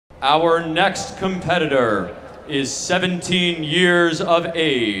Our next competitor is 17 years of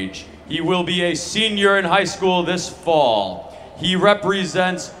age. He will be a senior in high school this fall. He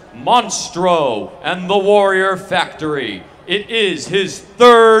represents Monstro and the Warrior Factory. It is his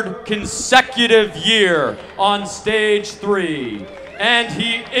third consecutive year on stage 3, and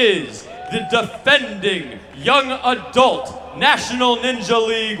he is the defending young adult National Ninja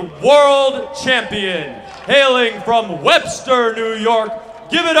League World Champion, hailing from Webster, New York.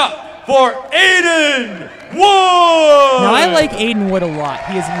 Give it up for Aidan Wood! Now, I like Aidan Wood a lot.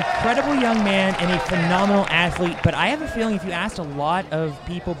 He is an incredible young man and a phenomenal athlete, but I have a feeling if you asked a lot of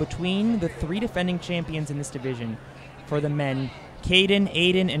people between the 3 defending champions in this division for the men, Caden,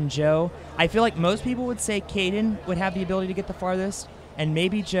 Aidan, and Joe, I feel like most people would say Caden would have the ability to get the farthest, and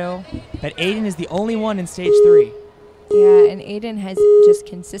maybe Joe, but Aidan is the only one in stage 3. Yeah, and Aidan has just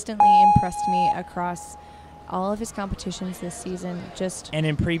consistently impressed me across all of his competitions this season. And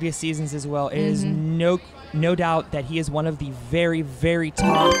in previous seasons as well. It is no doubt that he is one of the very, very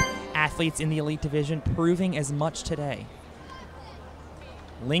top athletes in the elite division, proving as much today.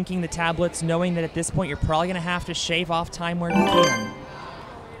 Linking the tablets, knowing that at this point you're probably going to have to shave off time where you can.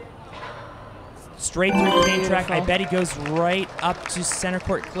 Straight through cane track. I bet he goes right up to center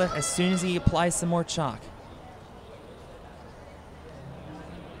court cliff as soon as he applies some more chalk.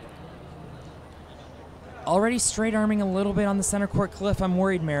 Already straight arming a little bit on the center court cliff. I'm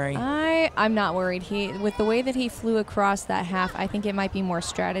worried, Mary. I'm not worried. With the way that he flew across that half, I think it might be more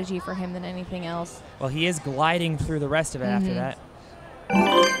strategy for him than anything else. Well, he is gliding through the rest of it after that.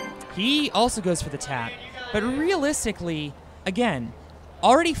 He also goes for the tap. But realistically, again,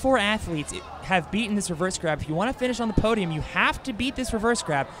 already 4 athletes have beaten this reverse grab. If you want to finish on the podium, you have to beat this reverse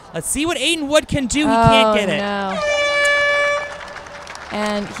grab. Let's see what Aidan Wood can do. He can't get it. No.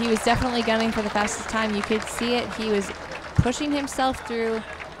 And he was definitely gunning for the fastest time. You could see it. He was pushing himself through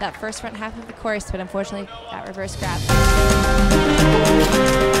that first front half of the course, but unfortunately, that reverse grab.